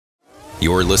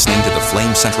You're listening to the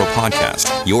Flame Central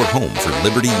Podcast, your home for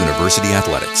Liberty University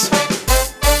athletics.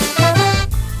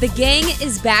 The gang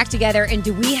is back together, and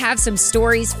do we have some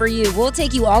stories for you? We'll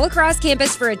take you all across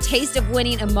campus for a taste of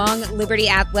winning among Liberty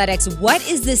athletics. What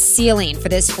is the ceiling for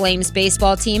this Flames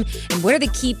baseball team, and what are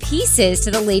the key pieces to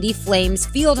the Lady Flames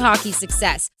field hockey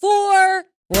success?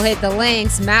 We'll hit the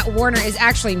links. Matt Warner is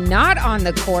actually not on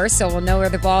the course, so we'll know where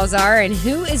the balls are and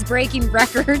who is breaking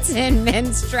records in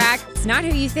men's track. It's not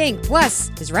who you think. Plus,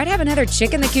 does Red have another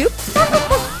chick in the coop?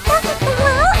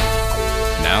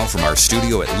 Now from our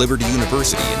studio at Liberty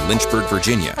University in Lynchburg,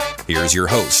 Virginia, here's your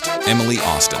host, Emily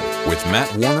Austin, with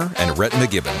Matt Warner and Rhett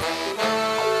McGibbon.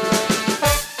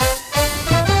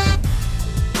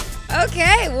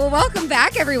 Okay, well, welcome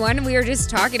back, everyone. We were just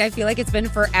talking. I feel like it's been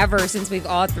forever since we've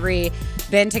all three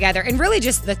been together, and really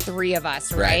just the three of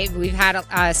us, right? We've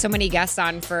had so many guests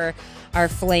on for our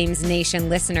Flames Nation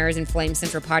listeners and Flame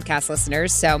Central podcast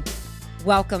listeners, so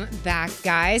welcome back,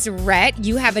 guys. Rhett,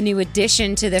 you have a new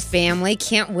addition to the family.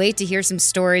 Can't wait to hear some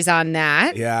stories on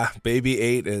that. Yeah, baby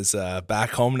 8 is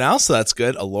back home now, so that's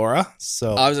good. Alora.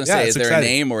 So I was going to say, is there a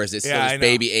name or is it still just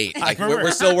baby 8? Like,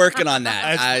 we're still working on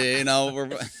that.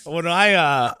 When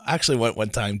I actually went one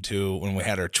time to when we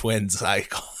had our twins, I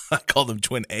called them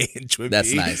Twin A and Twin B.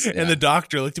 That's nice. Yeah. And the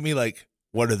doctor looked at me like,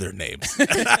 what are their names?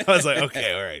 I was like,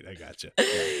 okay, all right, I got you.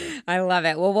 I love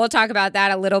it. Well, we'll talk about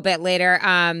that a little bit later.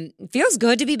 Feels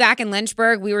good to be back in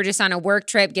Lynchburg. We were just on a work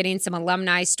trip getting some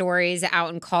alumni stories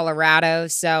out in Colorado.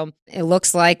 So it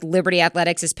looks like Liberty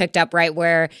Athletics has picked up right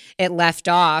where it left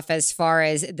off as far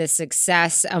as the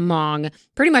success among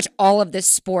pretty much all of the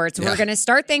sports. Yeah. We're going to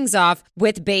start things off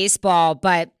with baseball,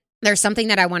 but there's something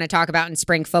that I want to talk about in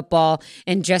spring football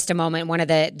in just a moment. One of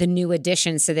the new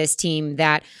additions to this team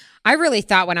that I really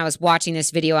thought when I was watching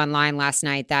this video online last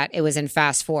night that it was in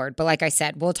fast forward. But like I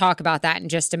said, we'll talk about that in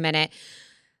just a minute.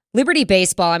 Liberty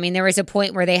baseball, I mean, there was a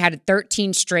point where they had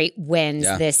 13 straight wins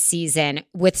this season.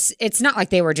 It's not like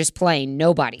they were just playing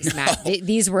nobodies, Matt.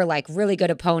 These were like really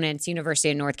good opponents, University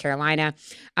of North Carolina.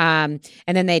 And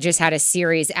then they just had a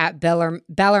series at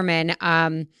Bellarmine.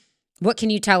 What can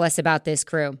you tell us about this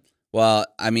crew? Well,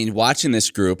 I mean, watching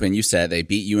this group, and you said they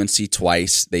beat UNC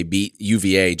twice. They beat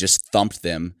UVA, just thumped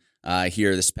them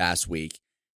here this past week.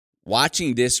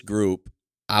 Watching this group,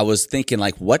 I was thinking,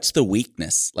 like, what's the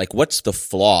weakness? Like, what's the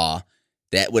flaw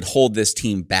that would hold this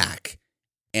team back?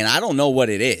 And I don't know what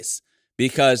it is,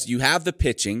 because you have the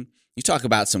pitching. You talk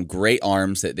about some great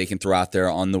arms that they can throw out there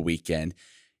on the weekend.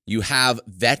 You have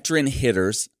veteran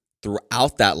hitters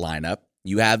throughout that lineup.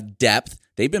 You have depth.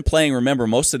 They've been playing, remember,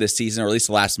 most of this season, or at least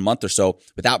the last month or so,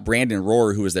 without Brandon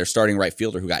Rohrer, who was their starting right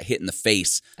fielder, who got hit in the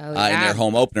face in their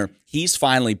home opener. He's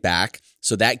finally back,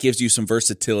 so that gives you some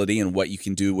versatility in what you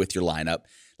can do with your lineup.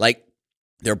 Like,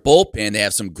 their bullpen, they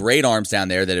have some great arms down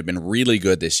there that have been really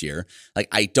good this year. Like,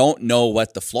 I don't know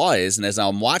what the flaw is, and as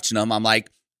I'm watching them, I'm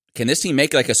like, can this team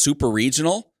make like a super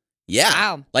regional? Yeah.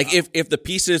 Wow. Like, if the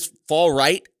pieces fall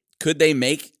right, could they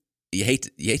make, you hate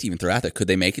to even throw out there, could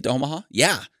they make it to Omaha?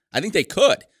 Yeah. I think they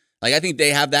could. Like, I think they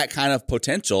have that kind of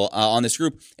potential on this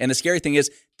group. And the scary thing is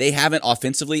they haven't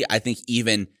offensively, I think,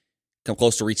 even come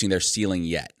close to reaching their ceiling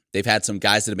yet. They've had some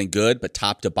guys that have been good, but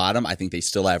top to bottom, I think they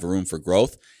still have room for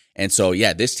growth. And so,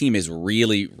 yeah, this team is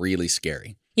really, really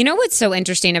scary. You know what's so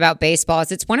interesting about baseball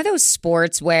is it's one of those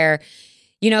sports where,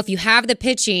 you know, if you have the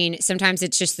pitching, sometimes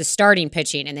it's just the starting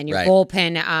pitching, and then your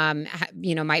bullpen,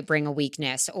 might bring a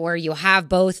weakness, or you have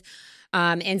both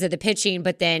ends of the pitching,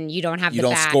 but then you don't have the bat.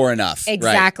 You don't score enough.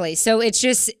 Exactly. Right. So it's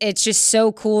just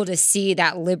so cool to see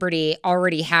that Liberty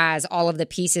already has all of the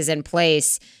pieces in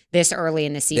place this early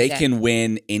in the season. They can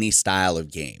win any style of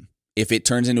game. If it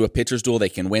turns into a pitcher's duel, they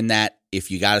can win that.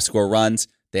 If you got to score runs,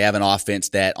 they have an offense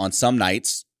that on some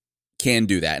nights can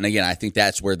do that. And again, I think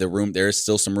that's where there is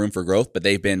still some room for growth, but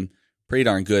they've been pretty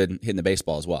darn good hitting the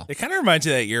baseball as well. It kind of reminds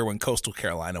you of that year when Coastal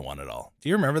Carolina won it all. Do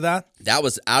you remember that? That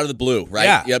was out of the blue,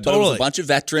 right? Yeah, but it was a bunch of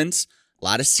veterans, a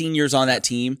lot of seniors on that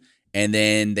team, and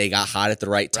then they got hot at the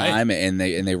right time, and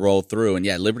they rolled through. And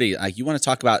yeah, Liberty, like, you want to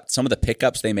talk about some of the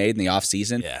pickups they made in the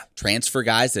offseason? Yeah. Transfer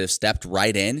guys that have stepped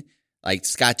right in. Like,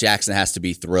 Scott Jackson has to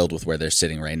be thrilled with where they're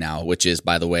sitting right now, which is,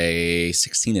 by the way,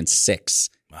 16-6.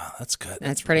 Wow, that's good.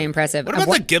 That's pretty impressive. What about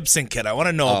the Gibson kid? I want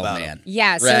to know about him.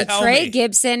 Yeah, so Trey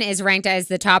Gibson is ranked as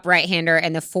the top right-hander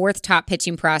and the 4th top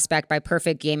pitching prospect by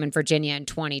Perfect Game in Virginia in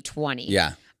 2020.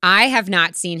 Yeah. I have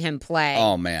not seen him play.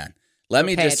 Oh, man. Let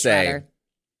me just say,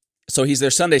 so he's their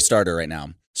Sunday starter right now.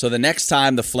 So the next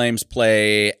time the Flames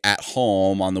play at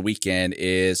home on the weekend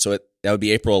that would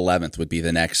be April 11th would be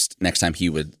the next time he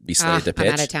would be slated to pitch.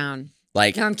 I'm out of town.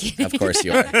 Like, No, I'm kidding. Of course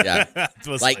you are. Yeah. It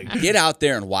was Like, get out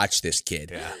there and watch this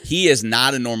kid. Yeah. He is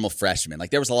not a normal freshman.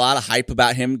 Like, there was a lot of hype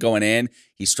about him going in.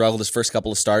 He struggled his first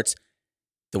couple of starts.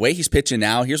 The way he's pitching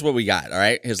now, here's what we got, all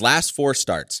right? His last 4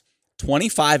 starts,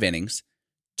 25 innings,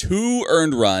 2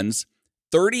 earned runs,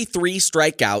 33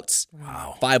 strikeouts,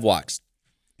 Wow. 5 walks.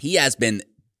 He has been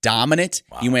dominant.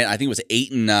 Wow. He went, I think it was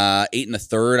 8 and a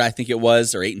third, I think it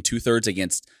was, or 8 2/3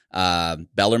 against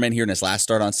Bellarmine here in his last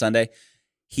start on Sunday.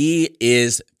 He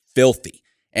is filthy.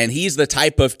 And he's the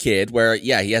type of kid where,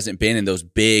 yeah, he hasn't been in those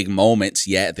big moments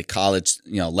yet at the college,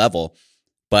 level.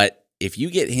 But if you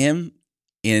get him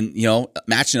in,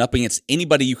 matching up against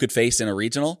anybody you could face in a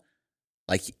regional,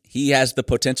 like, he has the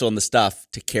potential and the stuff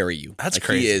to carry you. That's like,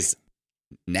 crazy. He is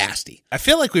nasty. I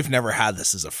feel like we've never had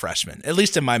this as a freshman, at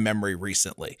least in my memory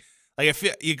recently. Like, if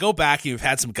you go back, you've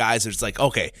had some guys that's like,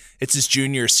 okay, it's his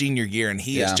junior, senior year, and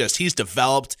he's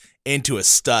developed into a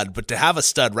stud. But to have a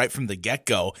stud right from the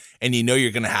get-go, and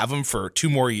you're going to have him for 2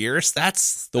 more years,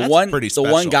 that's pretty special.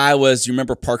 The one guy was, you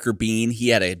remember Parker Bean? He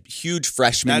had a huge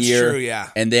freshman year. That's true, yeah.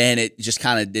 And then it just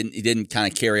kind of didn't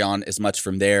kind of carry on as much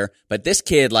from there. But this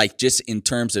kid, like, just in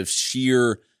terms of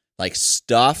sheer, like,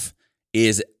 stuff,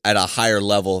 is at a higher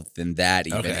level than that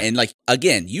even. Okay. And, like,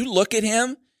 again, you look at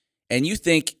him and you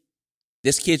think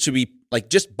this kid should be,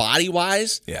 like, just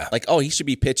body-wise, Yeah. like, oh, he should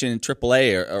be pitching in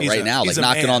AAA or right now, like, he's a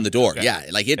knocking man. on the door. Okay. Yeah,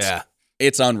 like,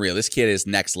 it's unreal. This kid is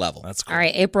next level. That's cool. All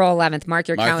right, April 11th. Mark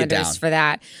your Mark it calendars down. for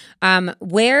that.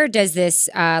 Where does this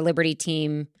Liberty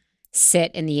team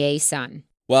sit in the ASUN?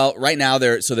 Well, right now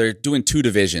they're doing 2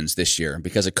 divisions this year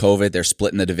because of COVID. They're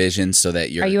splitting the divisions so that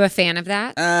Are you a fan of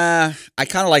that? I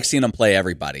kind of like seeing them play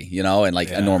everybody, and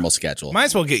like a normal schedule. Might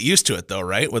as well get used to it, though,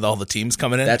 right? With all the teams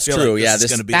coming in. That's I feel true. Like Yeah, this is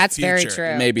going to be that's the future.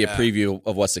 very true. Maybe a preview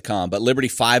of what's to come. But Liberty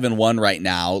 5-1 right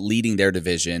now, leading their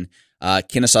division.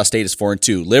 Kennesaw State is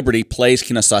 4-2. Liberty plays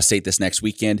Kennesaw State this next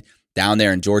weekend down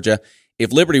there in Georgia.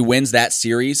 If Liberty wins that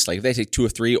series, like if they take 2 or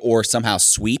 3 or somehow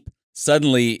sweep,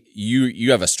 suddenly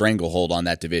you have a stranglehold on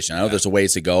that division. I know there's a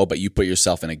ways to go, but you put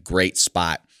yourself in a great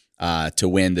spot to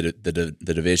win the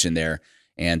division there.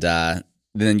 And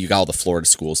then you got all the Florida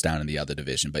schools down in the other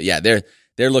division. But yeah,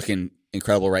 they're looking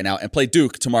incredible right now, and play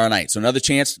Duke tomorrow night. So another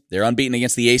chance. They're unbeaten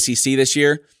against the ACC this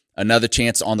year. Another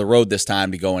chance on the road this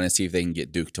time to go in and see if they can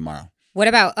get Duke tomorrow. What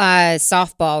about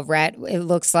softball, Rhett? It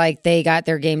looks like they got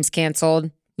their games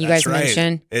canceled. You That's guys right.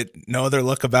 mentioned. No other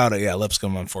look about it. Yeah,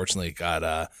 Lipscomb unfortunately got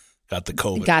the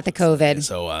COVID. Got the COVID.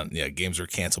 So, games were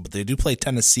canceled. But they do play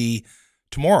Tennessee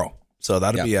tomorrow. So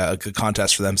that'll be a good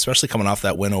contest for them, especially coming off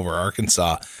that win over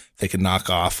Arkansas. If they could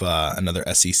knock off another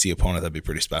SEC opponent, that'd be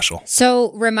pretty special.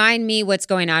 So remind me what's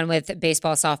going on with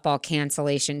baseball, softball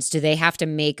cancellations. Do they have to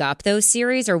make up those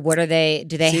series, or what are they?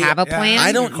 Do they have a plan?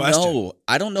 I don't Good question. know.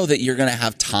 I don't know that you're going to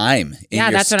have time in your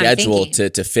that's what I'm schedule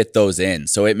thinking. to fit those in.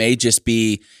 So it may just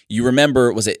be, you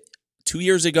remember, was it 2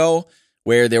 years ago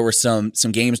where there were some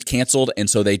games canceled, and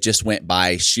so they just went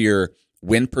by sheer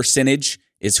win percentage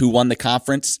is who won the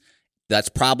conference? That's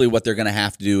probably what they're going to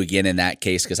have to do again in that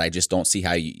case, because I just don't see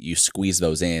how you squeeze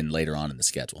those in later on in the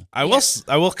schedule. I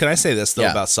will. Can I say this though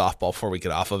Yeah. about softball before we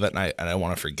get off of it? And I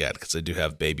want to forget because I do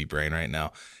have baby brain right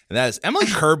now. And that is Emily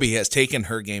Kirby has taken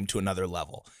her game to another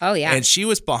level. Oh, yeah. And she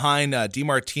was behind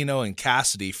DiMartino and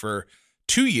Cassidy for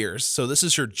 2 years. So this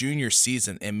is her junior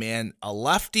season. And man, a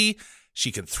lefty,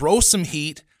 she can throw some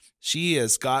heat. She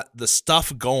has got the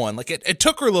stuff going. Like it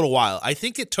took her a little while. I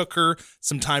think it took her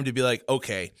some time to be like,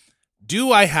 okay,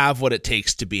 do I have what it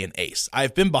takes to be an ace?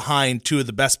 I've been behind 2 of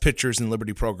the best pitchers in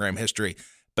Liberty program history,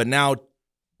 but now,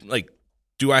 like,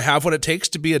 do I have what it takes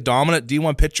to be a dominant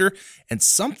D1 pitcher? And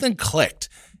something clicked.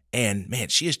 And man,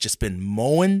 she has just been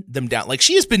mowing them down. Like,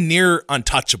 she has been near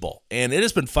untouchable, and it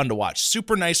has been fun to watch.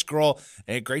 Super nice girl,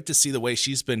 and great to see the way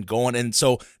she's been going. And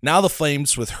so now the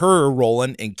Flames with her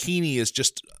rolling, and Keeney is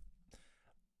just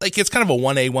like, it's kind of a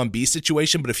 1A, 1B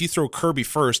situation, but if you throw Kirby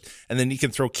first and then you can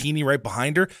throw Keeney right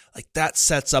behind her, like, that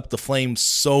sets up the Flames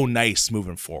so nice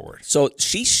moving forward. So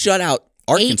she shut out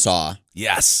Arkansas.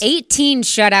 Yes. 18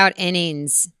 shutout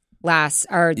innings this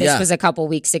Yeah. was a couple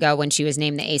weeks ago when she was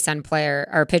named the ASUN player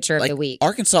or pitcher of the week.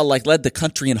 Arkansas led the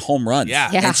country in home runs. Yeah.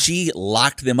 Yeah. And she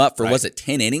locked them up for, was it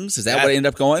 10 innings? Is that what it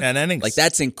ended up going? 10 innings. Like,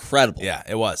 that's incredible. Yeah,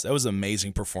 it was. It was an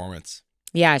amazing performance.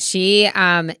 Yeah, she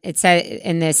it said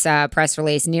in this press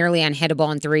release, nearly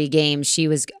unhittable in 3 games. She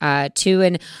was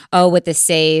 2-0 with the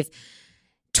save,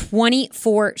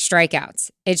 24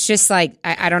 strikeouts. It's just like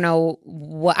I don't know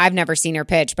what, I've never seen her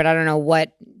pitch, but I don't know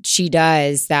what she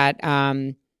does that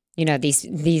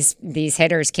these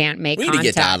hitters can't make We need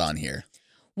contact. to get Dot on here.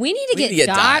 We need to We need get to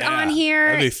get Dot Dot. on Yeah, here.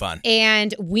 that'd be fun.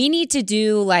 And we need to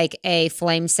do like a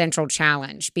Flame Central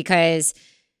challenge, because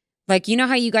Like, you know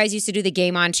how you guys used to do the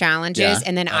Game On challenges, Yeah.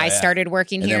 and then I yeah. started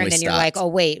working And here, then and we then you're like, stopped. oh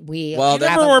wait, we Well, You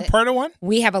have never a- were part of one?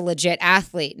 we have a legit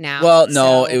athlete now. Well, no,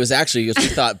 So- it was actually because we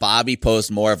thought Bobby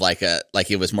posed more of like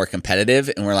it was more competitive,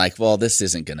 and we're like, well, this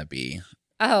isn't going to be.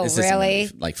 Oh, This isn't gonna really?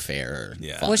 be, like fair. Or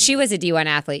Yeah. fun. Well, she was a D1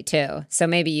 athlete too, so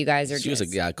maybe you guys are. She was a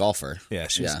just- golfer. Yeah,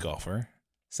 she was Yeah. a golfer.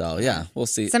 So yeah, we'll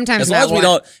see. Sometimes as long not as we one.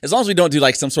 don't, as long as we don't do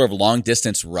like some sort of long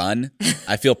distance run,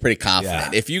 I feel pretty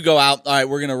confident. Yeah. If you go out, all right,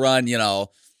 we're gonna run,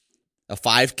 a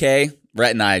 5K.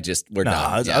 Brett and I we're No,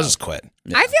 done. I'll just quit.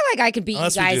 I feel like I could beat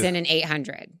Unless you we guys do- in an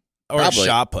 800. Or Probably. a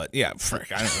shot put. Yeah, frick.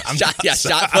 I'm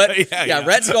shot put. Yeah,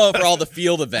 Rhett's going for all the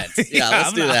field events. Yeah, let's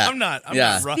I'm do not, that. I'm not. I'm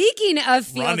Yeah. not Speaking of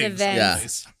field running.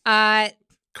 events, Yeah.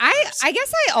 I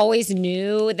guess I always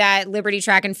knew that Liberty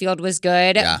Track and Field was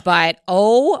good, Yeah. but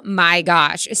oh my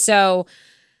gosh. So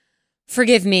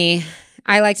forgive me.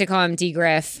 I like to call him D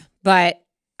Griff, but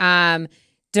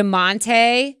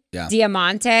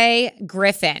Diamante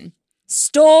Griffin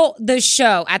stole the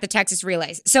show at the Texas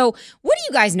Relays. So what do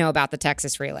you guys know about the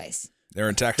Texas Relays? They're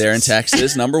in Texas. They're in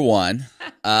Texas, number one.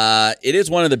 It is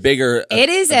one of the bigger It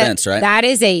is events, right? That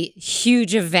is a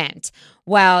huge event.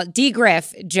 Well, D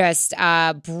Griff just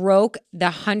broke the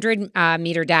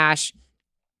 100-meter dash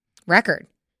record,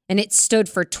 and it stood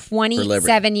for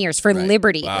 27 years for Right.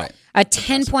 Liberty. Wow. A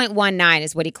 10.19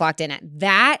 is what he clocked in at.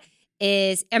 That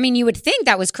is, I mean, you would think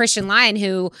that was Christian Lyon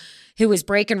who was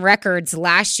breaking records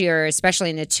last year, especially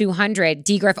in the 200.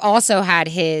 D Griff also had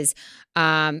his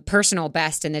personal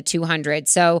best in the 200.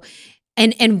 So,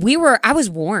 and I was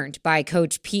warned by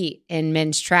Coach Pete in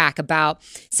men's track about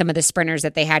some of the sprinters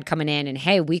that they had coming in, and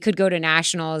hey, we could go to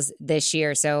nationals this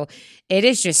year. So it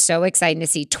is just so exciting to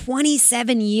see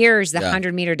 27 years. The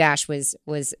 100-meter dash was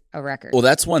a record. Well,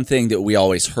 that's one thing that we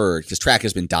always heard because track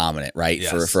has been dominant, right,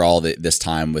 Yes. for all this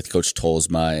time with Coach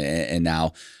Tolsma and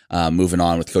now moving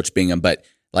on with Coach Bingham. But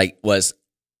was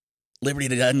Liberty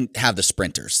doesn't have the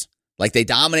sprinters. Like they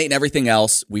dominate in everything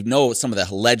else. We know some of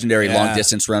the legendary Yeah, long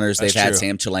distance runners they've that's had, true.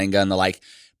 Sam Chalenga and the like.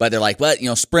 But they're like, well,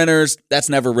 sprinters, that's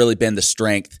never really been the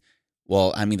strength.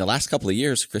 Well, I mean, the last couple of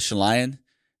years, Christian Lyon,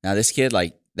 now this kid,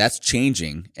 that's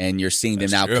changing, and you're seeing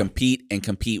them now That's true.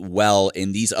 compete well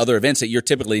in these other events that you're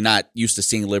typically not used to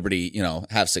seeing Liberty,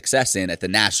 have success in at the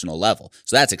national level.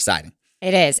 So that's exciting.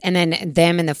 It is. And then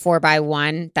them in the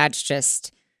 4x1,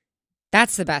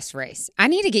 that's the best race. I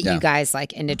need to get Yeah. you guys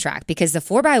into track because the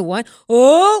 4x1,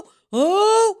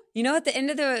 at the end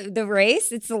of the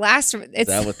race, it's the last. Is It's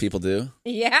that what people do?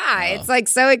 yeah,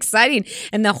 it's so exciting,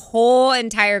 and the whole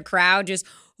entire crowd just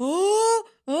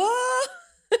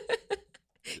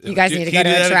You guys need to go Can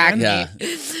you to do a that track again?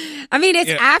 meet. I mean, it's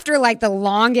after the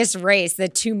longest race, the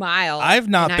 2 mile. I've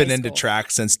not in been high into school.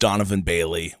 track since Donovan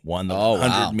Bailey won the Oh, 100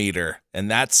 wow. meter. And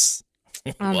that's.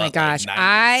 Oh my what, gosh, like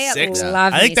I 96?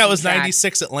 love. I think me that some was track.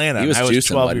 96 Atlanta. He was and I was juicing,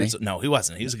 12 wasn't years he? old. No, he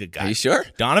wasn't. He was a good guy. Are you sure?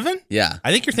 Donovan? Yeah.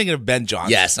 I think you're thinking of Ben Johnson.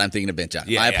 Yes, I'm thinking of Ben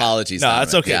Johnson. Yeah, My yeah. apologies. No,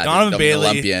 that's okay. Yeah, Donovan the Bailey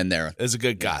Olympia in there. Is a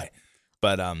good guy.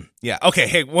 But yeah. Okay.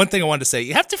 Hey, one thing I wanted to say,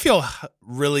 you have to feel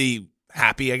really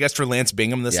happy, I guess, for Lance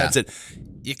Bingham in the Yeah. sense that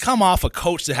you come off a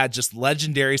coach that had just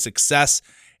legendary success.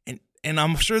 And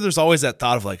I'm sure there's always that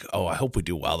thought of oh, I hope we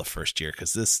do well the first year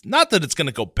because this, not that it's going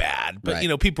to go bad, but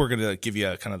Right. people are going to give you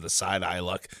a kind of the side eye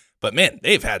look. But man,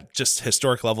 they've had just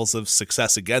historic levels of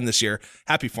success again this year.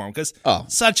 Happy for him because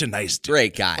such a nice dude.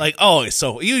 Great guy.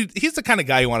 So he's the kind of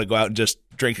guy you want to go out and just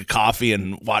drink a coffee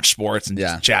and watch sports and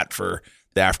just chat for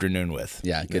the afternoon with.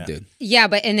 Yeah, good dude. Yeah,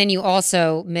 and then you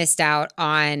also missed out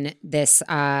on this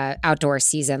outdoor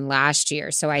season last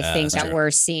year. So I think that we're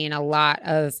seeing a lot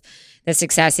of the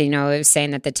success. It was saying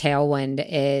that the tailwind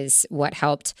is what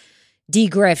helped D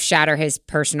Griff shatter his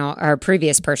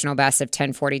previous personal best of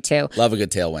 10:42. Love a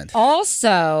good tailwind.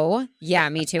 Also, yeah,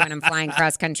 me too. And I'm flying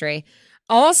cross country.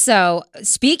 Also,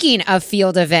 speaking of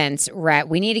field events, Rhett,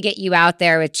 we need to get you out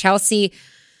there with Chelsea.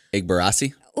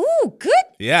 Igbarasi. Ooh, good.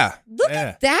 Yeah. Look yeah.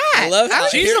 at that. I love how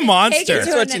She's a monster. Take it Here's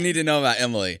to what an- you need to know about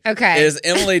Emily. Okay. Is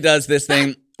Emily does this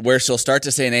thing where she'll start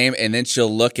to say a name and then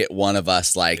she'll look at one of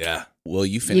us Yeah. will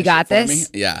you finish You got it for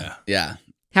this? me? Yeah.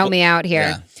 Help me out here.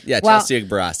 Yeah. Yeah, Well- Chelsea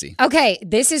Igbarasi. Okay,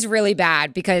 this is really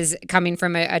bad because coming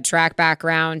from a track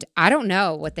background, I don't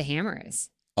know what the hammer is.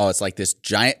 Oh, it's like this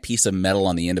giant piece of metal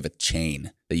on the end of a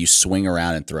chain that you swing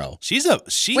around and throw.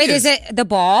 Wait, is it the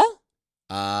ball?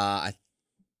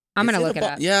 I'm going to look it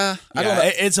up. Yeah. I don't know.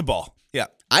 It's a ball. Yeah.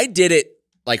 I did it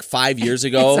 5 years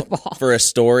ago It's a ball. for a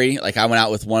story. I went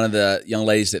out with one of the young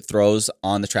ladies that throws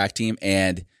on the track team,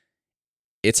 and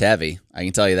it's heavy. I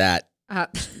can tell you that.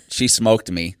 She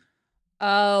smoked me.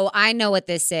 Oh, I know what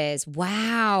this is.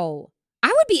 Wow. I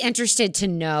would be interested to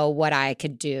know what I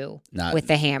could do with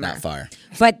the hammer. Not far.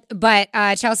 But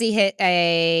Chelsea hit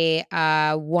a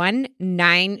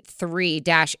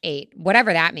 193-8,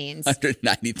 whatever that means.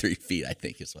 193 feet, I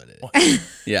think is what it is.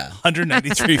 Yeah.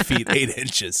 193 feet, 8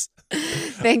 inches.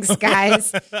 Thanks,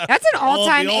 guys. That's an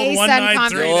all-time the old A-Sun 193.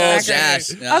 conference Oh, record.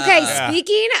 gosh. Okay, Yeah.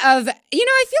 speaking of, I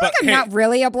feel like I'm not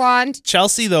really a blonde.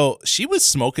 Chelsea, though, she was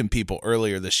smoking people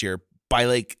earlier this year by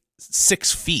like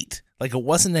 6 feet. Like it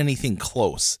wasn't anything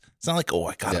close. It's not like,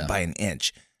 I got it by an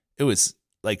inch. It was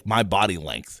like my body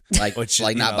length. Like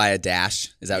not by a dash.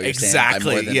 Is that what you're saying? Exactly.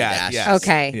 By more than a Yeah. dash? Yes.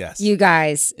 Okay. Yes. You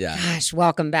guys, Yeah. gosh,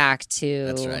 welcome back to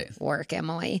That's right. work,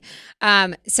 Emily.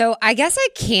 So I guess I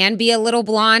can be a little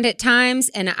blonde at times,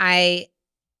 and I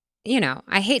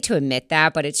hate to admit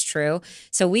that, but it's true.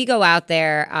 So we go out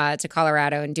there to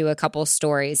Colorado and do a couple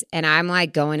stories, and I'm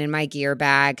like going in my gear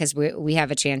bag because we have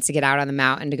a chance to get out on the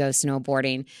mountain to go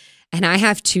snowboarding, and I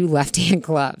have 2 left-hand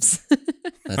gloves.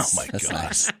 That's, Oh my that's gosh.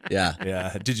 nice. Yeah.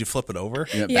 Yeah. Did you flip it over?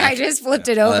 You went Yeah, I back- just flipped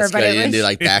it Oh, over, that's but good. it You didn't was do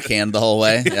like backhand the whole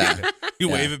way. Yeah. You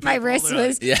Yeah. wave at my people, wrist they're like,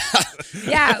 was Yeah.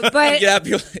 yeah, but Get up,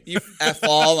 you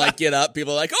fall, like get up.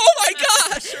 People are like, "Oh my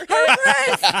gosh!"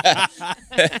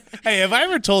 Hey, have I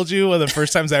ever told you one of the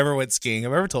first times I ever went skiing?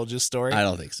 Have I ever told you a story? I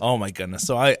don't think so. Oh my goodness.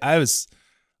 So I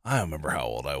don't remember how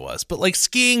old I was, but like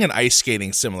skiing and ice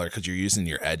skating similar because you're using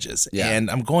your edges. Yeah. And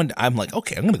I'm like,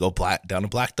 okay, I'm going to go down to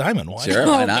Black Diamond. Why Sure,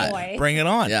 not? why oh not? boy. Bring it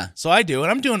on. Yeah. So I do, and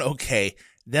I'm doing okay.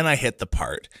 Then I hit the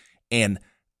part, and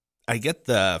I get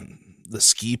the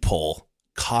ski pole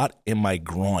caught in my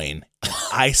groin.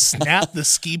 I snapped the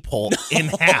ski pole in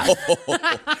half.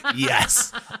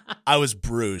 Yes. I was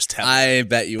bruised. I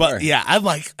bet you were. But yeah, I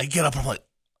get up, I'm like,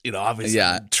 obviously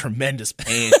tremendous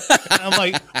pain. And I'm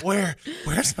like,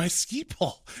 where's my ski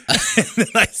pole? And then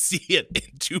I see it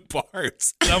in 2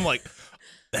 parts. And I'm like,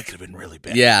 that could have been really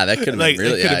bad. Yeah, that could have been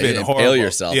really. That could have been you horrible. impale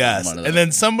yourself. Yes. On one of And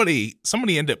those. then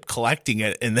somebody ended up collecting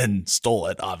it and then stole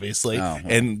it, obviously, Oh, wow.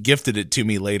 and gifted it to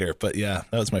me later. But yeah,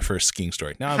 that was my first skiing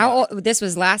story. Now How old? This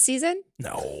was last season?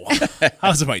 No, I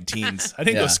was in my teens. I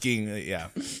didn't go Yeah. skiing.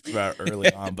 About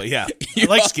early on, but yeah, I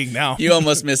like skiing now. You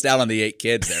almost missed out on the 8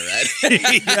 kids there, right?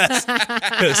 Yes,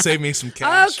 could save me some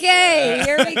cash. Okay,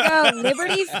 here we go.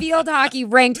 Liberty Field Hockey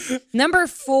ranked number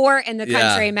 4 in the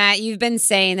country, Yeah. Matt. You've been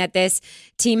saying that this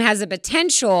team has the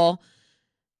potential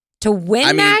to win I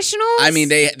mean- nationals. I mean,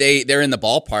 they're in the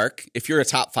ballpark. If you're a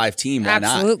top 5 team, why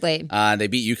absolutely. not? They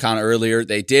beat UConn earlier.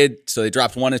 They did. So they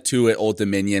dropped 1-2 at Old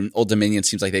Dominion. Old Dominion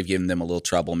seems like they've given them a little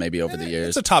trouble maybe over the years.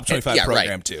 It's a top 25 Yeah, program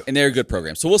right. too. And they're a good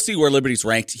program. So we'll see where Liberty's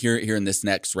ranked here in this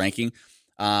next ranking.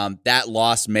 That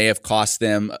loss may have cost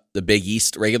them the Big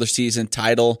East regular season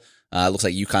title. It looks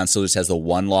like UConn still just has the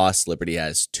 1 loss. Liberty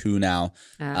has 2 now.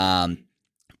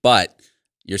 But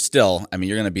you're still,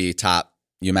 you're going to be top,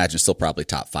 you imagine still probably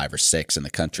top 5 or 6 in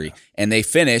the country. Yeah. And they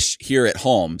finish here at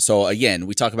home. So again,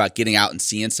 we talk about getting out and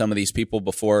seeing some of these people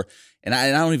before. And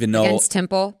I don't even know. Against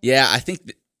Temple? Yeah, I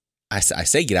think I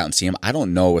say get out and see them. I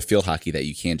don't know with field hockey that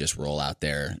you can just roll out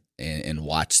there and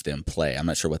watch them play. I'm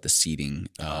not sure what the seating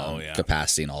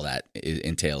capacity and all that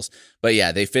entails. But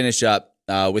yeah, they finish up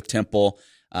with Temple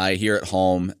here at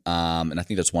home. And I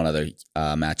think there's one other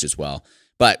match as well.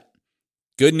 But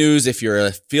good news if you're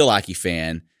a field hockey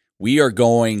fan, we are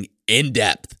going in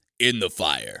depth in the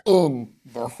fire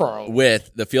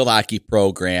with the field hockey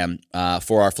program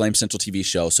for our Flame Central TV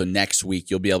show. So next week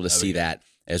you'll be able to see that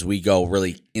as we go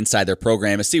really inside their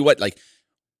program and see what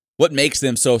makes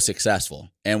them so successful.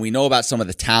 And we know about some of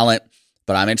the talent,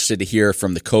 but I'm interested to hear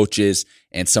from the coaches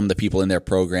and some of the people in their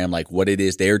program, like what it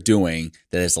is they're doing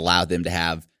that has allowed them to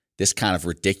have this kind of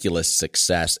ridiculous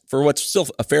success for what's still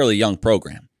a fairly young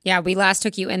program. Yeah, we last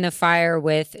took you in the fire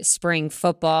with spring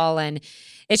football, and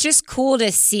it's just cool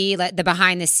to see the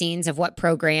behind the scenes of what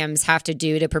programs have to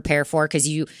do to prepare for, because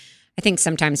I think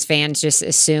sometimes fans just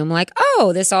assume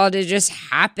this all just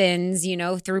happens,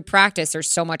 through practice.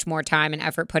 There's so much more time and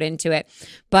effort put into it.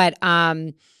 But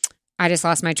I just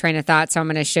lost my train of thought, so I'm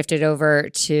going to shift it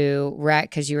over to Rhett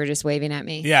because you were just waving at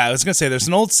me. Yeah, I was going to say there's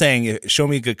an old saying, show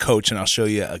me a good coach and I'll show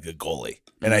you a good goalie.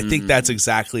 And I think that's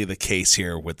exactly the case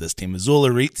here with this team. Missoula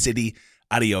City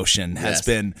Adioshin has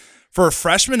been, for a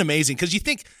freshman, amazing. Because you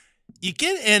think, you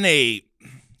get in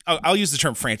I'll use the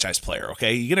term franchise player,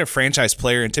 okay? You get a franchise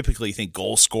player and typically you think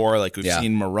goal scorer, like we've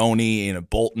seen Maroney,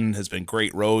 Bolton has been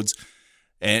great. Rhodes.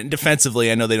 And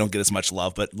defensively, I know they don't get as much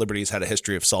love, but Liberty's had a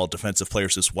history of solid defensive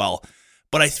players as well.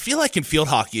 But I feel like in field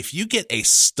hockey, if you get a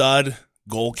stud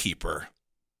goalkeeper,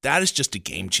 that is just a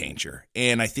game changer.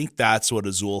 And I think that's what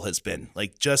Azul has been.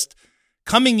 Just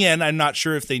coming in, I'm not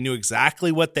sure if they knew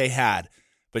exactly what they had,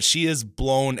 but she has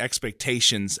blown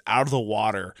expectations out of the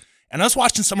water. And I was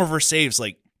watching some of her saves,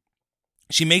 like,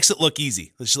 she makes it look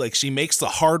easy. She makes the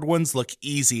hard ones look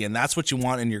easy, and that's what you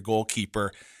want in your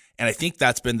goalkeeper. And I think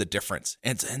that's been the difference.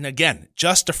 And again,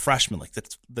 just a freshman, like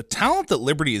the talent that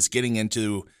Liberty is getting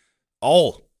into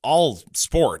all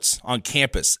sports on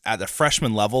campus at the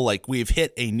freshman level, like we've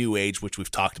hit a new age, which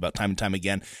we've talked about time and time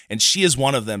again. And she is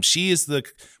one of them.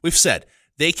 We've said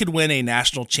they could win a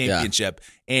national championship,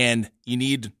 and you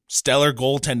need stellar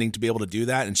goaltending to be able to do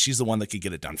that. And she's the one that could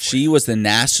get it done for you. She was the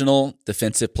National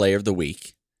Defensive Player of the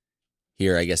Week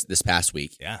here, I guess, this past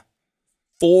week. Yeah.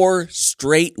 4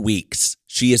 straight weeks,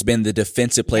 she has been the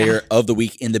Defensive Player of the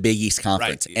Week in the Big East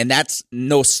Conference. Right. And that's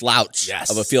no slouch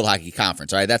of a field hockey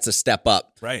conference, right? That's a step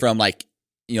up from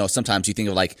sometimes you think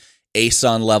of like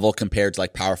ASUN level compared to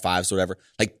like Power Fives or whatever.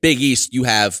 Like Big East, you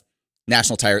have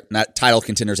national title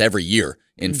contenders every year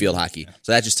in field hockey.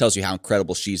 So that just tells you how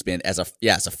incredible she's been as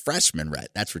a freshman, Rhett.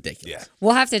 That's ridiculous. Yeah.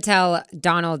 We'll have to tell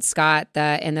Donald Scott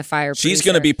in the fire. She's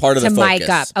going to be part of the focus. Mic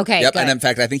up. Okay. Yep. Good. And in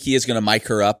fact, I think he is going to mic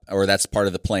her up, or that's part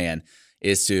of the plan,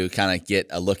 is to kind of get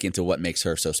a look into what makes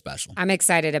her so special. I'm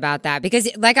excited about that because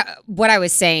like what I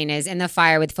was saying is in the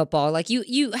fire with football, like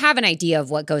you have an idea of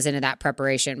what goes into that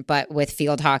preparation, but with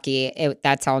field hockey,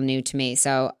 that's all new to me.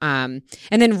 So, and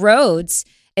then Rhodes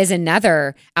is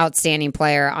another outstanding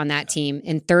player on that team.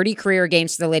 In 30 career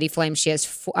games for the Lady Flames, she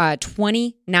has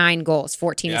 29 goals,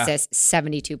 14 assists,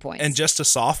 72 points. And just a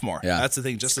sophomore. Yeah. That's the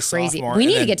thing, just a crazy. sophomore. We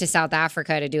need to get to South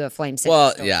Africa to do a Flames.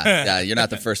 Well, yeah, you're not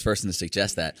the first person to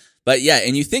suggest that. But yeah,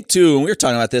 and you think too, and we were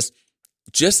talking about this,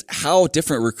 just how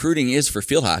different recruiting is for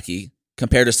field hockey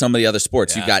compared to some of the other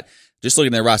sports. You've got, just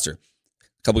looking at their roster,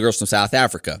 a couple of girls from South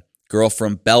Africa, girl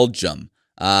from Belgium,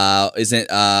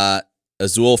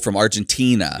 Azul from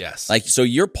Argentina. Yes. So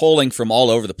you're pulling from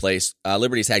all over the place.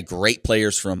 Liberty's had great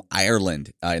players from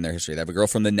Ireland in their history. They have a girl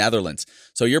from the Netherlands.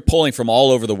 So you're pulling from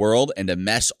all over the world, and to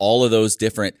mesh all of those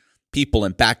different people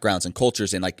and backgrounds and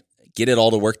cultures and like get it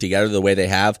all to work together the way they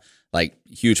have, like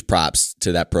huge props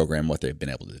to that program, what they've been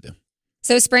able to do.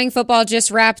 So spring football just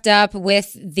wrapped up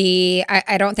with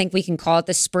I don't think we can call it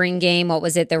the spring game. What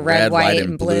was it? The red, white,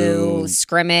 and blue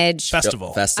scrimmage.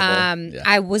 Festival.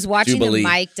 I was watching Jubilee. the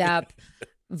mic'd up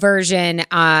version,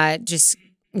 just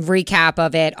recap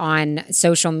of it on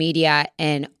social media.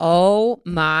 And oh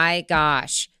my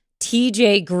gosh,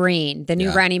 TJ Green, the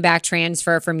new running back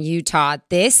transfer from Utah.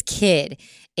 This kid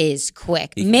is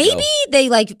quick. Maybe they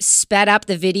sped up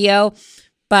the video,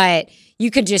 but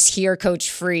you could just hear Coach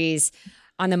Freeze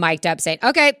on the mic'd up saying,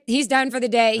 okay, he's done for the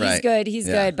day. He's good. He's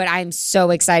good. But I'm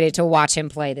so excited to watch him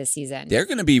play this season. They're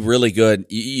going to be really good.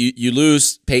 You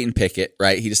lose Peyton Pickett,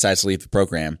 right? He decides to leave the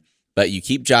program. But you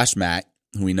keep Josh Mack,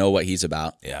 who we know what he's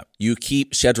about. Yeah. You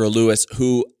keep Shedra Lewis,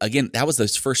 who, again, that was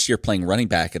his first year playing running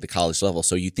back at the college level.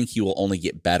 So you think he will only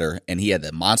get better. And he had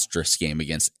the monstrous game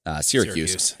against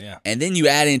Syracuse. Yeah. And then you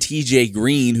add in TJ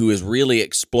Green, who is really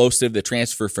explosive, the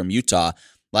transfer from Utah.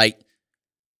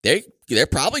 They're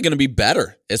probably going to be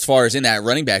better as far as in that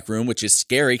running back room, which is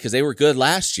scary because they were good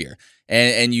last year.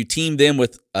 And you team them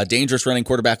with a dangerous running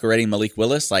quarterback already, Malik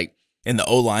Willis, And the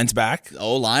O-line's back. The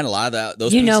O-line, a lot of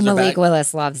those. Malik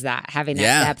Willis loves that, having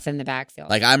that depth in the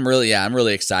backfield. I'm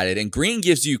really excited. And Green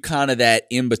gives you kind of that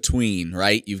in between,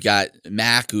 right? You've got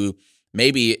Mack, who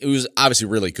was obviously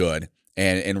really good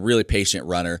and really patient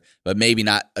runner, but maybe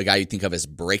not a guy you think of as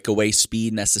breakaway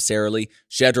speed necessarily.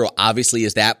 Shedro obviously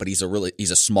is that, but he's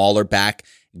a smaller back.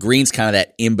 Green's kind of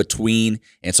that in between,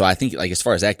 and so I think as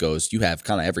far as that goes, you have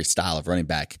kind of every style of running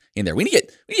back in there. We need to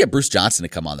get Bruce Johnson to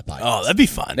come on the podcast. Oh, that'd be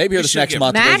fun. Maybe here this next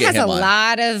month. Matt has a on.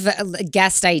 lot of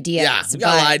guest ideas. Yeah, we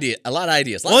got a lot of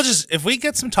ideas. Well, if we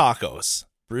get some tacos,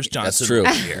 Bruce Johnson.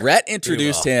 That's true. Rhett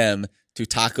introduced him to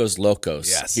Tacos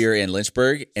Locos here in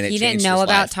Lynchburg, and he didn't know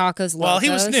about Tacos Locos. Well, he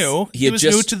was new. He was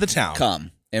new to the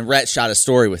town. And Rhett shot a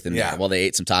story with him there while they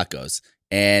ate some tacos.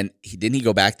 And didn't he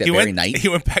go back that very night? He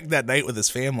went back that night with his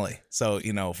family. So,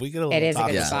 if we get a little it is taco,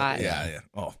 a good spot. Yeah.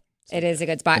 Oh, it is a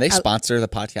good spot. Can they sponsor the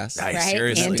podcast? Right?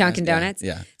 Seriously. And Dunkin' Donuts.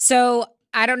 Yeah. So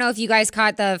I don't know if you guys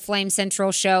caught the Flame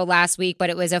Central show last week, but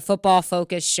it was a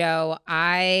football-focused show.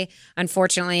 I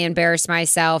unfortunately embarrassed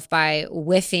myself by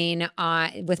whiffing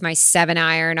with my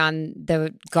 7-iron on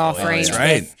the golf range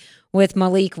with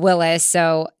Malik Willis.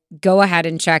 So go ahead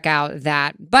and check out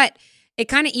that. But it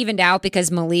kind of evened out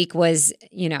because Malik was,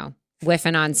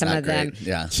 whiffing on some of them.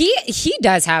 Yeah. He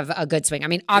does have a good swing. I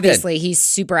mean, obviously he's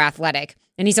super athletic,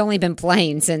 and he's only been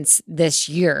playing since this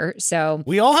year. So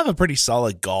we all have a pretty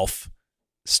solid golf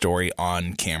story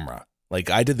on camera.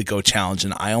 I did the Go Challenge,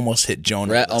 and I almost hit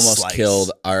Jonah. Rhett almost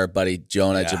killed our buddy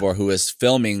Jonah Jabor, who was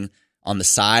filming on the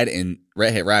side, and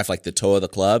Rhett hit right off the toe of the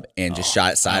club and just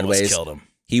shot it sideways. I almost killed him.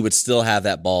 he would still have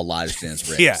that ball lodged in his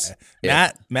ribs.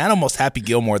 Yeah. Matt almost Happy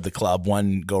Gilmore the club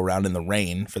one go around in the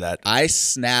rain for that. I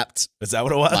snapped Is that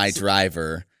what it was? my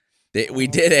driver. We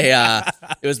did it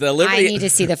was the Liberty. I need to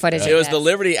see the footage. It was the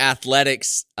Liberty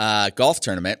Athletics golf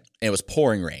tournament, and it was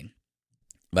pouring rain.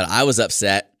 But I was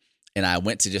upset, and I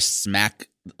went to just smack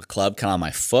the club kind of on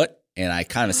my foot, and I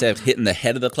kind of, instead of hitting the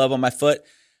head of the club on my foot,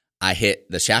 I hit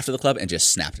the shaft of the club and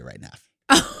just snapped it right in half.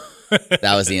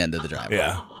 That was the end of the driveway.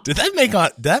 Yeah. Did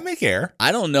that make air?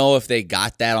 I don't know if they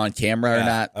got that on camera or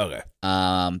not. Okay.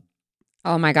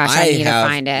 Oh my gosh, I need to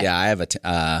find it. Yeah, I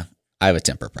have a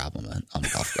temper problem on the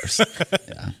golf course.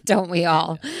 Yeah. Don't we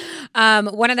all?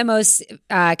 One of the most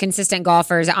consistent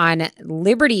golfers on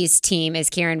Liberty's team is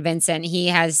Kieran Vincent. He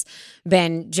has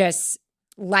been just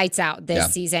lights out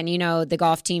this season. You know, the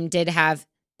golf team did have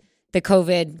the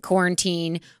COVID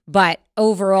quarantine, but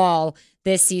overall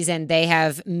this season they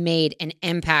have made an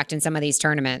impact in some of these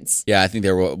tournaments. Yeah, I think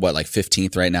they're like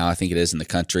 15th right now. I think it is in the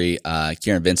country.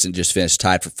 Kieran Vincent just finished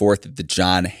tied for 4th at the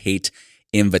John Haight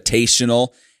Invitational.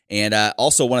 And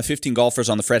also one of 15 golfers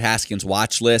on the Fred Haskins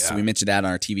watch list. Yeah. We mentioned that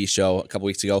on our TV show a couple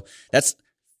weeks ago. That's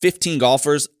 15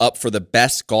 golfers up for the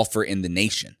best golfer in the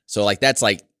nation. So like that's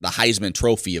like the Heisman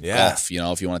Trophy of golf, you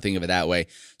know, if you want to think of it that way.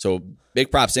 So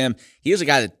big props to him. He was a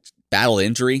guy that battled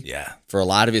injury for a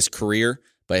lot of his career,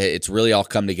 but it's really all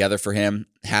come together for him.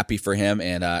 Happy for him.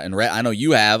 And Rhett, I know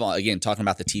you have, again, talking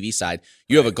about the TV side,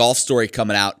 you have a golf story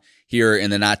coming out here in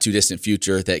the not too distant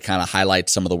future that kind of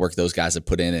highlights some of the work those guys have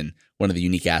put in and one of the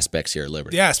unique aspects here at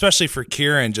Liberty. Yeah, especially for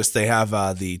Kieran, just they have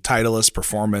the Titleist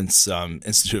Performance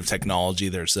Institute of Technology.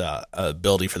 There's a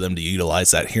ability for them to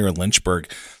utilize that here in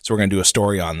Lynchburg. So we're going to do a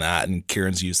story on that, and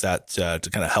Kieran's used that to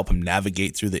kind of help him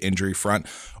navigate through the injury front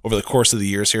over the course of the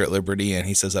years here at Liberty, and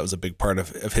he says that was a big part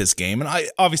of his game.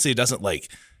 And obviously it doesn't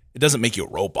make you a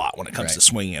robot when it comes to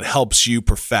swinging. It helps you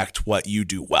perfect what you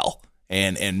do well,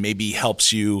 and maybe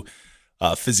helps you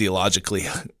physiologically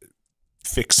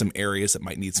fix some areas that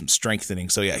might need some strengthening.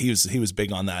 So yeah, he was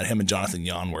big on that. Him and Jonathan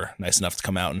Yon were nice enough to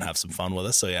come out and have some fun with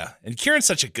us. So yeah, and Kieran's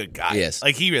such a good guy. Yes,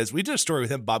 like he is. We did a story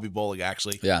with him, Bobby Bolig,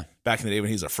 actually. Yeah, back in the day when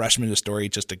he was a freshman. A story,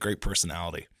 just a great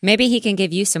personality. Maybe he can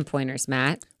give you some pointers,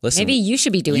 Matt. Listen, maybe you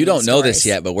should be doing. You don't know this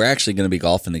yet, but we're actually going to be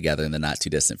golfing together in the not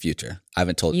too distant future. I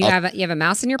haven't told you. You have a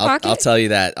mouse in your pocket. I'll tell you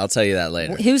that. I'll tell you that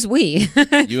later. Who's we?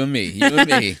 You and me. You and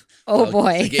me. Oh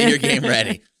boy, so get your game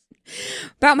ready.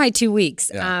 About my 2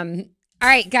 weeks. Yeah. All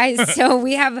right, guys. So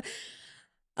we have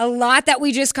a lot that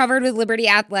we just covered with Liberty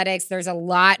Athletics. There's a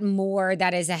lot more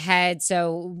that is ahead.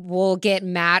 So we'll get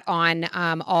Matt on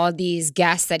all these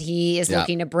guests that he is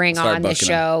looking to bring on the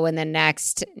show in the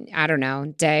next, I don't know,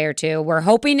 day or two. We're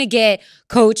hoping to get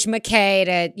Coach McKay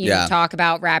to know, talk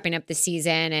about wrapping up the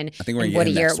season and what a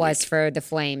year it was for the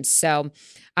Flames. So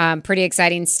pretty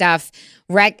exciting stuff.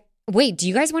 Wait, do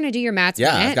you guys want to do your Matt's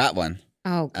minute? I've got one.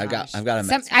 Oh, gosh. I've got a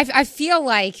mess. I feel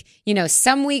like,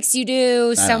 some weeks you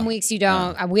do, some weeks you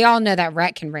don't. We all know that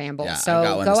Rhett can ramble. Yeah,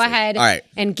 so go ahead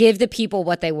and give the people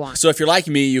what they want. So if you're like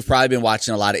me, you've probably been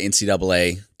watching a lot of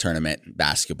NCAA tournament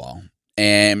basketball.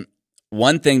 And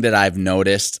one thing that I've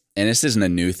noticed, and this isn't a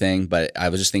new thing, but I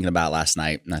was just thinking about it last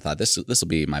night, and I thought this will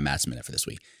be my Matt's Minute for this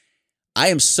week. I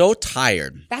am so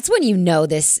tired. That's when you know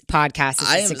this podcast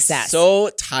is a success. I am so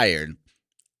tired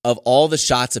of all the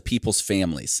shots of people's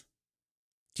families.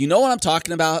 Do you know what I'm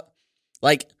talking about?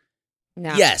 Like,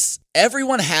 no. Yes,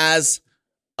 everyone has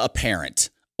a parent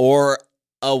or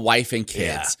a wife and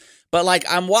kids. Yeah. But like,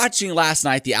 I'm watching last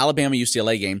night the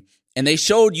Alabama-UCLA game, and they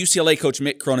showed UCLA coach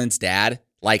Mick Cronin's dad,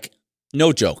 like,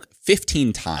 no joke,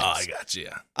 15 times. Oh, I got you.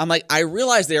 I'm like, I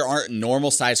realize there aren't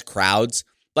normal-sized crowds.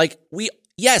 Like,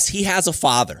 yes, he has a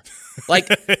father. Like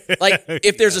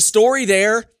if there's a story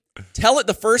there, tell it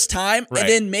the first time, and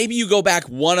then maybe you go back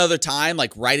one other time,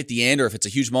 like right at the end, or if it's a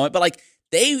huge moment. But like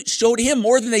they showed him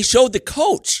more than they showed the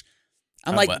coach.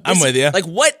 I'm with you. Like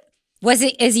what?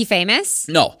 Is he famous?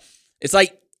 No. It's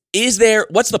like,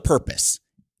 what's the purpose?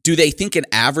 Do they think an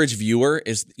average viewer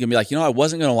is going to be like, I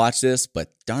wasn't going to watch this,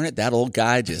 but darn it, that old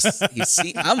guy I'm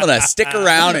going to stick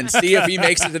around and see if he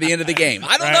makes it to the end of the game.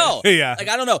 I don't know. Yeah. Like,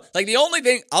 I don't know. Like the only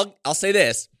thing, I'll say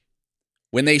this.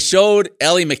 When they showed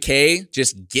Ellie McKay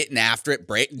just getting after it,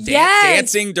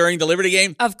 dancing during the Liberty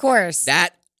game. Of course.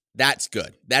 That's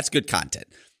good. That's good content.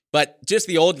 But just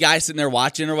the old guy sitting there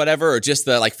watching or whatever, or just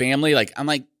the like family, like I'm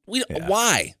like,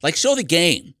 why? Like show the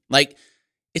game. Like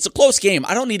it's a close game.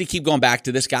 I don't need to keep going back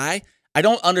to this guy. I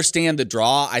don't understand the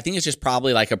draw. I think it's just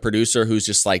probably like a producer who's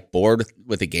just like bored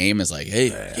with the game is like,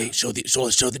 hey, show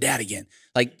the dad again.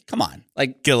 Like, come on,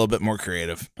 like get a little bit more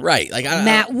creative, right? Like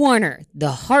Matt Warner,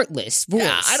 the heartless voice.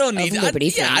 I don't need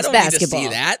Liberty I don't basketball. need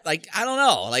to see that. Like, I don't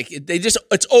know. Like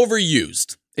it's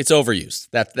overused. It's overused.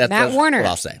 That's Matt Warner, what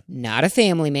I'll say. not a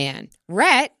family man.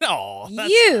 Rhett, No, that's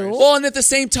you. nice. Well, and at the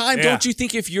same time, Yeah. don't you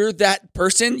think if you're that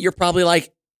person, you're probably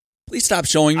like, please stop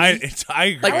showing me. I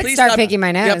agree. Like, I would please start stop- picking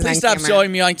my nose. Yeah, please on stop camera.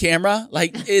 showing me on camera.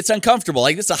 Like, it's uncomfortable.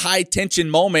 Like, it's a high tension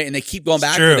moment, and they keep going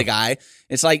back true. to the guy.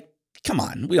 It's like, come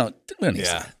on, we don't need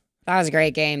Yeah. that. That was a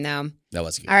great game, though. That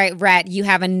was good. All right, Rhett, you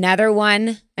have another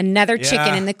one, another chicken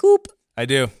Yeah. in the coop. I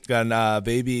do. Got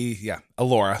baby,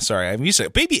 Alora. Sorry, I'm used to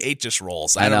it. Baby 8 just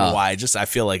rolls. I don't know know. why. I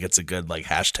feel like it's a good like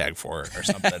hashtag for it or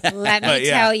something. Let me But,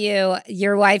 yeah. tell you,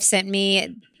 your wife sent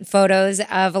me photos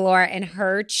of Alora, and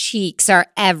her cheeks are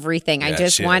everything. I Yeah,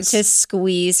 just she want is. to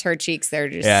squeeze her cheeks. They're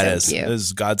just Yeah, so it is. cute. It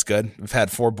is God's good. We've had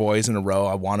 4 boys in a row.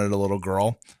 I wanted a little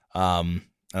girl.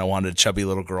 And I wanted a chubby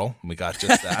little girl. And we got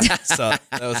just that. So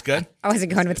that was good. I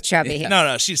wasn't going with chubby.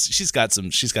 No, she's got some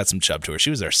chub to her. She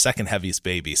was our second heaviest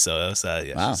baby, so it was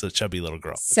Wow. she's a chubby little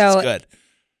girl. Which So- is good.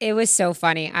 It was so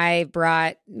funny. I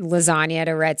brought lasagna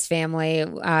to Rhett's family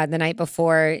the night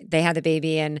before they had the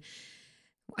baby, and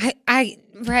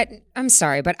Rhett, I'm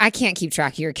sorry, but I can't keep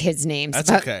track of your kids' names. That's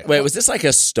but- okay. Wait, was this like a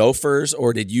Stouffer's,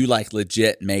 or did you like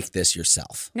legit make this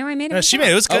yourself? No, I made it. No, she made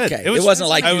it. It was good. Okay. It wasn't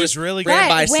like I you was just really ran good.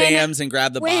 by When- Sam's and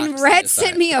grabbed the box. When and Rhett decided-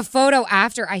 sent me a photo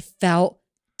after, I felt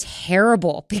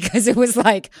terrible because it was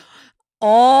like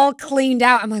all cleaned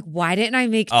out. I'm like, why didn't I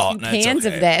make Oh, two no, it's cans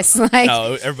okay. of this? Like,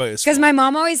 No, everybody was because fine. my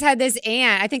mom always had this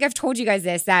aunt. I think I've told you guys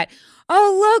this, that,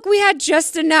 oh, look, we had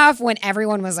just enough when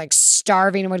everyone was like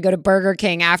starving and would go to Burger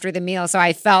King after the meal. So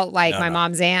I felt like my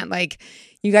mom's aunt, like,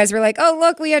 you guys were like, oh,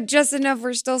 look, we had just enough.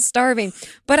 We're still starving.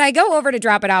 But I go over to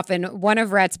drop it off, and one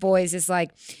of Rhett's boys is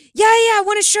like, yeah, I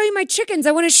want to show you my chickens.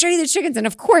 I want to show you the chickens. And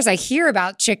of course, I hear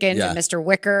about chickens Yeah. and Mr.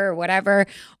 Wicker or whatever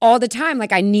all the time.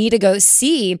 Like, I need to go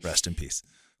see Rest in peace.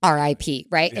 RIP,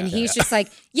 right? And he's just like,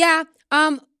 yeah,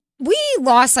 we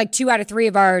lost like 2 out of 3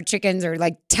 of our chickens, or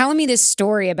like telling me this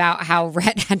story about how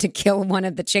Rhett had to kill one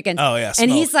of the chickens. Oh, yeah, And smoke.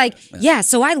 he's like, yeah,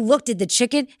 so I looked at the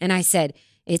chicken and I said,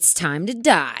 it's time to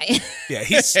die. Yeah,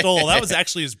 he stole. That was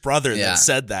actually his brother Yeah. that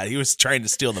said that. He was trying to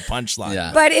steal the punchline.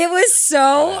 Yeah. But it was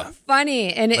so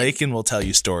funny. And Lakin will tell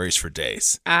you stories for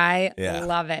days. I Yeah.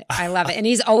 love it. I love it. And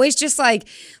he's always just like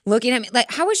looking at me like,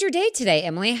 how was your day today,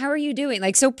 Emily? How are you doing?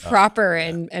 Like so proper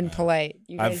and polite.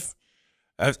 You guys.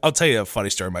 I'll tell you a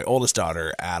funny story. My oldest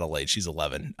daughter, Adelaide, she's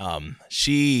 11.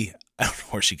 I don't know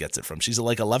where she gets it from. She's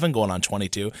like 11 going on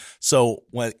 22. So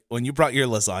when you brought your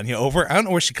lasagna over, I don't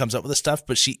know where she comes up with this stuff,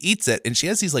 but she eats it and she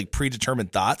has these like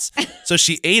predetermined thoughts. So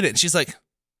she ate it and she's like,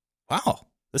 wow,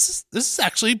 this is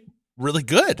actually really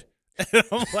good. And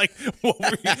I'm like,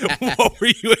 what were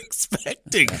you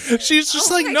expecting? She's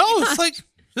just like, no, it's like,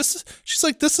 she's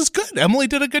like, this is good. Emily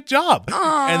did a good job.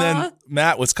 Aw. And then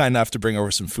Matt was kind enough to bring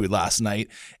over some food last night.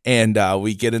 And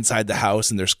we get inside the house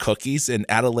and there's cookies. And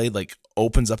Adelaide like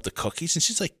opens up the cookies and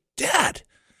she's like, Dad,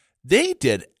 they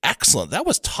did excellent. That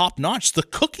was top notch. The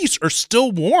cookies are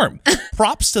still warm.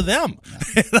 Props to them.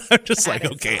 And I'm just like,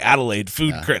 okay, Adelaide,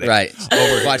 food critic. Right. Over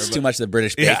here, Watch but- too much of the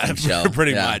British Baking Show.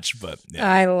 pretty Yeah. much. But yeah.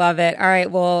 I love it. All right.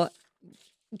 Well,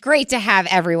 great to have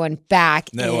everyone back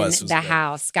It in was the good.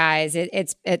 house, guys.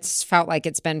 It's felt like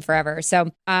it's been forever.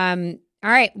 So, all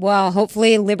right. Well,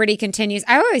 hopefully Liberty continues.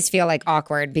 I always feel like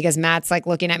awkward because Matt's like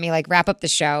looking at me like wrap up the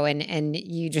show and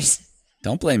you just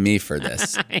Don't blame me for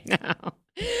this. I know.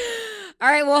 All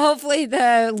right. Well, hopefully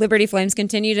the Liberty Flames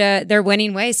continue their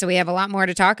winning way. So we have a lot more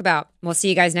to talk about. We'll see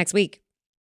you guys next week.